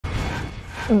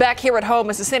Back here at home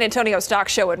as the San Antonio Stock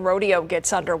Show and Rodeo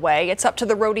gets underway, it's up to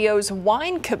the rodeo's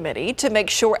wine committee to make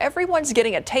sure everyone's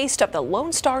getting a taste of the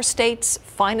Lone Star State's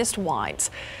finest wines.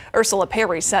 Ursula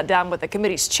Pari sat down with the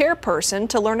committee's chairperson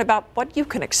to learn about what you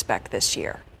can expect this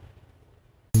year.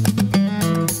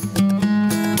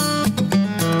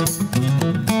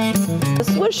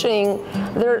 Swishing,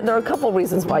 there are a couple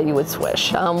reasons why you would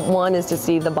swish. One is to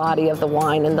see the body of the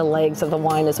wine, and the legs of the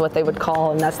wine is what they would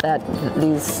call, and that's the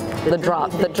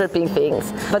dripping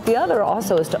things. But the other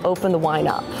also is to open the wine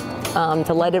up,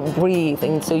 to let it breathe,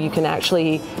 and so you can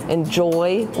actually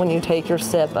enjoy when you take your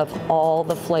sip of all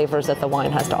the flavors that the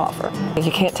wine has to offer.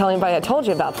 You can't tell anybody I told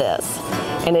you about this,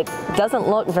 and it doesn't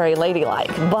look very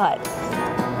ladylike, but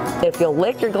if you'll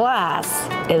lick your glass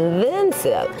and then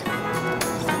sip,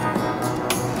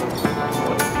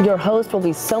 your host will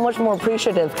be so much more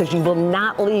appreciative because you will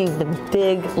not leave the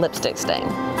big lipstick stain.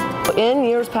 In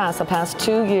years past, the past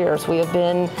 2 years, we have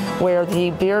been where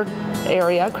the beer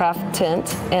area, craft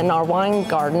tent, and our wine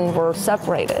garden were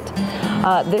separated.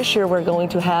 This year, we're going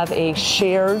to have a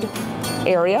shared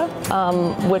area,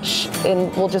 which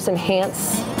will just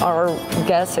enhance our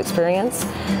guest experience,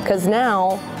 because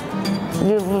now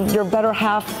your better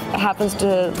half happens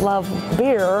to love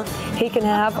beer.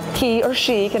 He or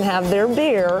she can have their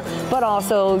beer, but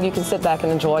also you can sit back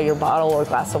and enjoy your bottle or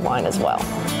glass of wine as well.